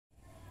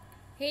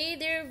Hey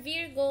there,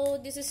 Virgo.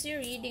 This is your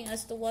reading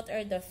as to what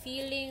are the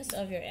feelings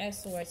of your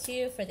ex towards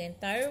you for the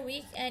entire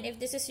week. And if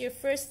this is your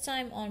first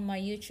time on my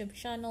YouTube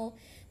channel,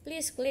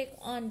 please click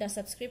on the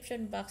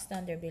subscription box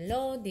down there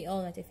below, the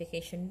all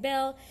notification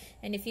bell.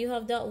 And if you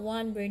have that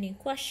one burning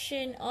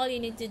question, all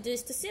you need to do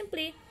is to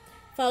simply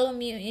follow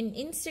me in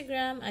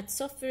Instagram at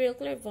Sopheriel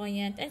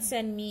Clairvoyant and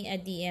send me a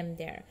DM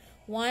there.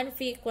 One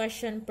free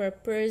question per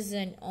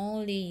person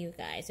only, you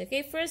guys.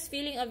 Okay, first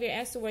feeling of your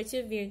ex towards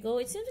you, Virgo.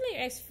 It seems like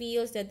your ex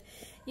feels that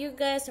you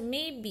guys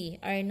maybe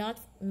are not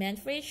meant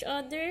for each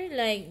other.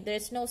 Like,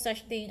 there's no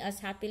such thing as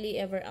happily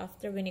ever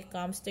after when it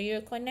comes to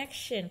your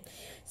connection.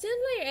 Seems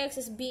like your ex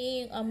is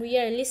being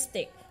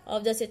realistic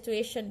of the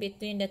situation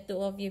between the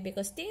two of you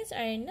because things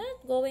are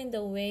not going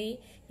the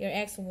way your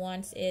ex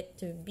wants it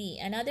to be.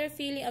 Another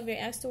feeling of your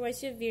ex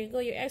towards you, Virgo.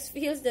 Your ex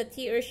feels that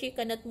he or she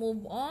cannot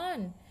move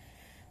on.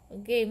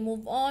 Okay,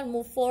 move on,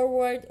 move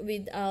forward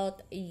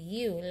without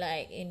you.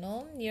 Like,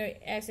 your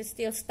ex is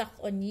still stuck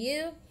on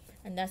you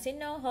and doesn't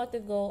know how to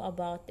go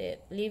about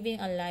it,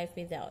 living a life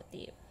without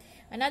you.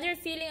 Another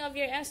feeling of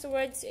your ex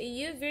towards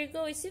you,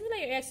 Virgo, it seems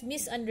like your ex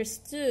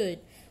misunderstood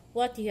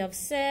what you have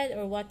said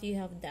or what you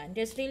have done.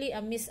 There's really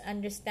a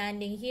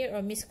misunderstanding here,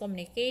 or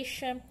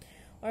miscommunication,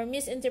 or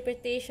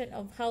misinterpretation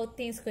of how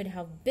things could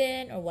have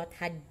been or what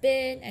had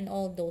been and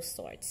all those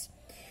sorts.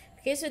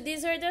 Okay, so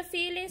these are the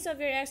feelings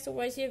of your ex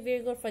towards you,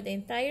 Virgo, for the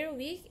entire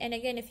week. And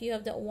again, if you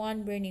have that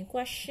one burning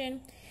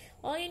question,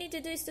 all you need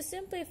to do is to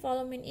simply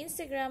follow me on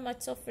Instagram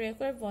at Sopheriel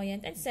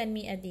Clairvoyant and send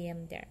me a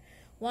DM there.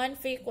 One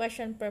free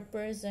question per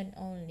person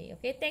only.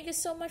 Okay, thank you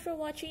so much for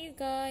watching, you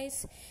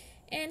guys.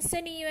 And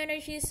sending you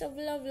energies of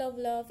love, love,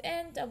 love,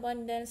 and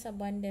abundance,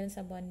 abundance,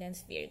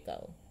 abundance,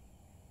 Virgo.